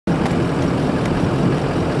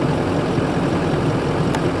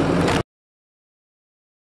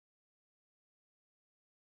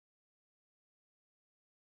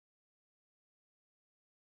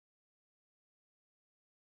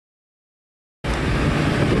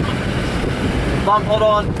Mom, hold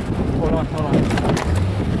on. Hold on, hold on.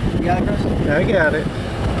 You got it, Chris? I got it.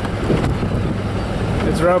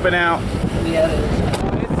 It's roping out. Yeah, it is.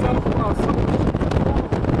 It's so close.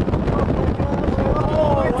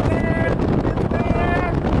 Oh, it's there! It's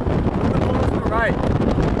there! Right.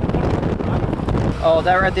 Oh,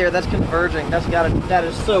 that right there, that's converging. That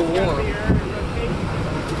is so warm.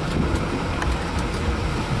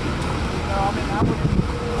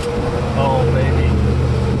 Oh, baby.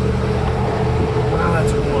 Wow,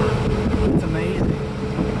 that's warm. It's amazing.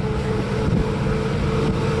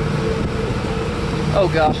 Oh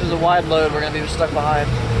gosh, there's a wide load we're gonna be stuck behind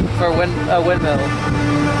for a windmill.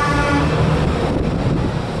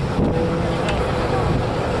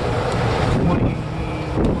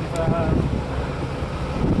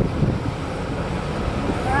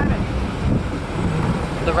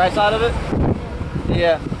 The right side of it?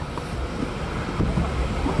 Yeah.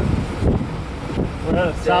 We're at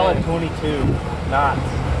a solid 22 knots.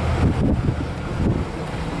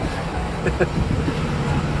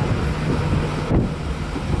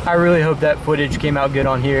 I really hope that footage came out good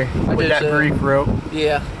on here with that brief rope.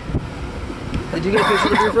 Yeah. Did you get a picture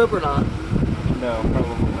of the brief rope or not? No,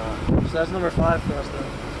 probably not. So that's number 5 for us then.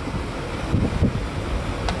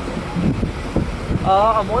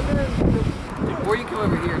 I'm wondering before you come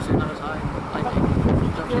over here so you're not as high. I think.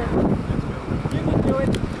 Jump in. You can do it.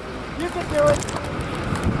 You can do it.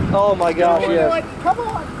 Oh my gosh, yes. Come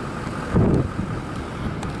on.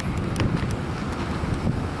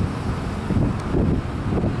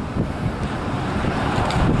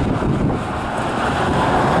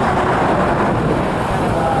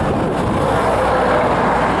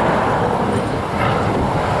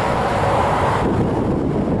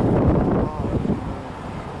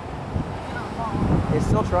 It's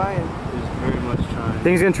still trying. It's very much trying. I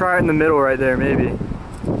think he's gonna try it in the middle right there, maybe.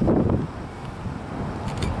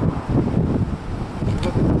 Look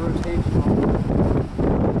at the rotation on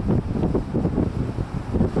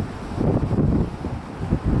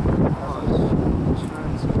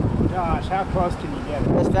it. Josh, how close can you get it?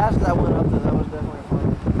 As fast as that went up, though, that was definitely fun.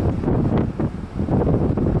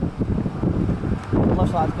 The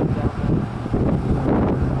left side's coming down.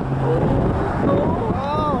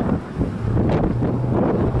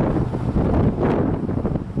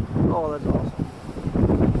 Oh, that's awesome.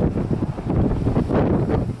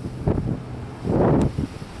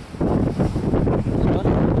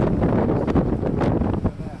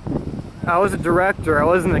 I was a director, I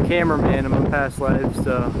wasn't a cameraman in my past life,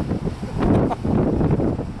 so.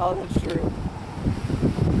 Oh, that's true.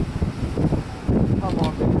 Come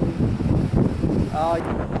on, baby. Oh,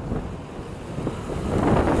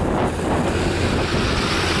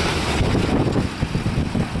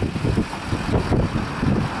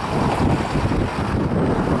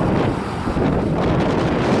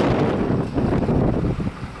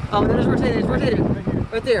 oh, that is rotating. It's rotating.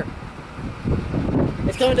 Right there.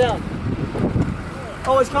 It's coming down.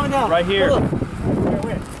 Oh, it's coming down. Right here. Hold up.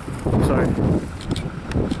 I'm sorry.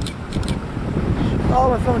 Oh,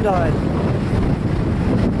 my phone died.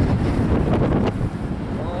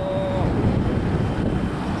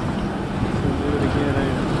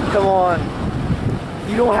 Come on.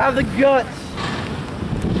 You don't have the guts.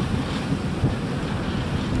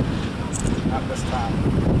 Not this time.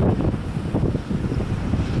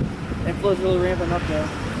 Inflow's really ramping up though.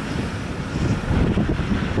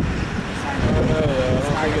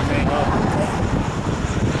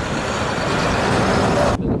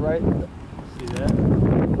 To the right. See that?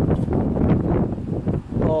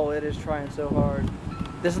 Oh, it is trying so hard.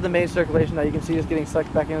 This is the main circulation now. You can see it's getting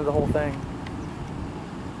sucked back into the whole thing.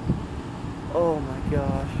 Oh my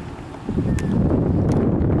gosh.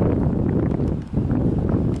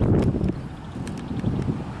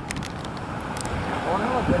 I wonder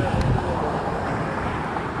how much better it is.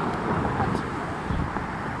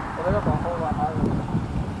 Well, they're up a whole lot higher.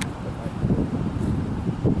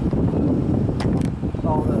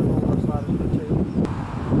 Oh, the whole left side is good too.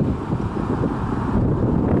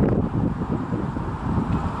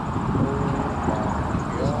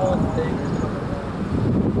 This whole thing is coming down.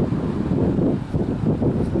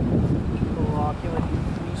 Oh, can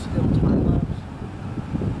we still time lapse?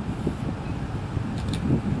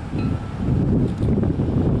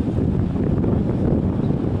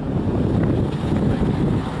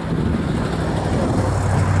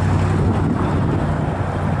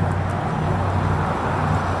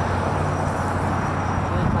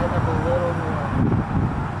 Tighten up a little more.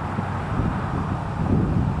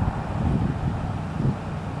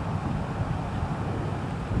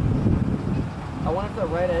 I wonder if the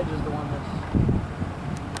right edge is the one that's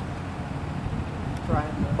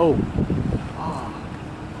trying to... Oh.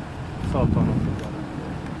 saw a tunnel.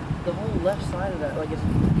 The whole left side of that, like it's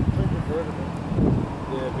completely vertical.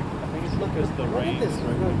 Yeah, I think it's because the Look rain at this is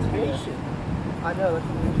right rotation. I know, that's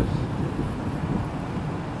interesting.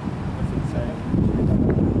 That's insane.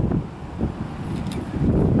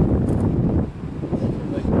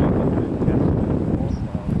 Like making the wall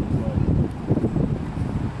style.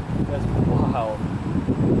 That's wild.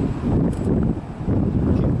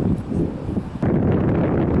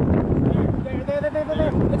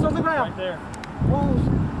 There. It's on the ground. Right there. Oh,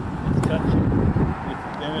 It's touching.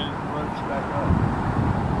 Then it lurched back up.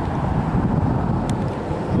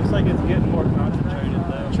 Looks like it's getting more concentrated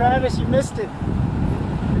though. Travis, you missed it.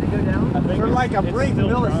 Did it go down? I think For like a it's brief still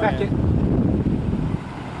millisecond. trying.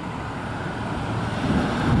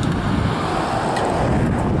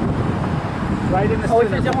 Right in the Oh, it's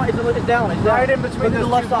center. down. It's down. It's Right down. in between Look at those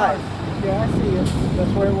the left two side. bars. Yeah, I see it.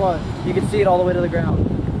 That's where it was. You can see it all the way to the ground.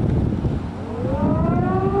 There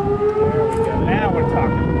we go. Now we're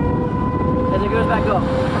talking. As it goes back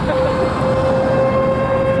up.